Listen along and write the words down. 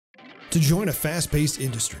To join a fast-paced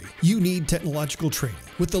industry, you need technological training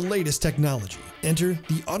with the latest technology. Enter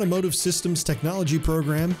the Automotive Systems Technology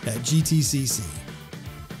program at GTCC.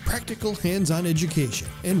 Practical hands-on education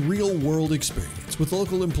and real-world experience with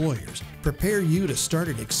local employers prepare you to start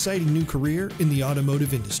an exciting new career in the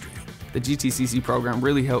automotive industry. The GTCC program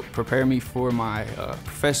really helped prepare me for my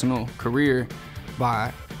professional career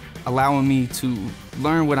by allowing me to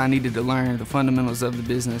learn what I needed to learn, the fundamentals of the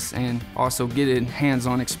business, and also get a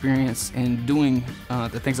hands-on experience in doing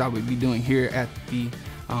the things I would be doing here at the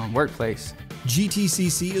workplace.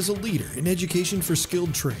 GTCC is a leader in education for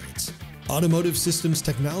skilled trades. Automotive systems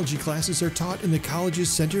technology classes are taught in the college's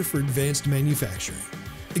Center for Advanced Manufacturing.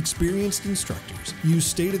 Experienced instructors use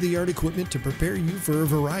state-of-the-art equipment to prepare you for a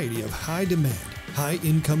variety of high-demand,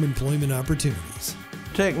 high-income employment opportunities.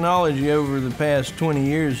 Technology over the past 20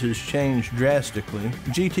 years has changed drastically.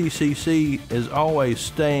 GTCC is always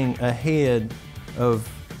staying ahead of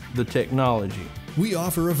the technology. We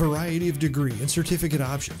offer a variety of degree and certificate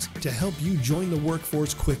options to help you join the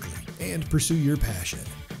workforce quickly and pursue your passion.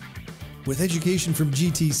 With education from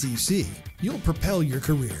GTCC, you'll propel your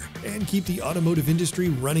career and keep the automotive industry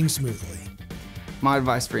running smoothly. My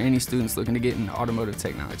advice for any students looking to get into automotive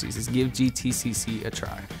technologies is give GTCC a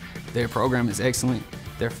try. Their program is excellent,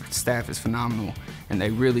 their staff is phenomenal, and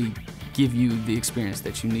they really give you the experience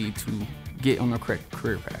that you need to get on the correct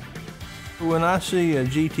career path. When I see a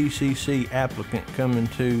GTCC applicant come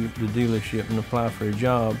into the dealership and apply for a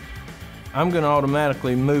job, I'm going to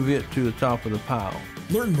automatically move it to the top of the pile.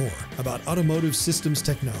 Learn more about automotive systems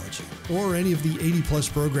technology or any of the 80-plus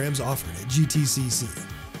programs offered at GTCC.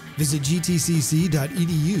 Visit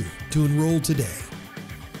gtcc.edu to enroll today.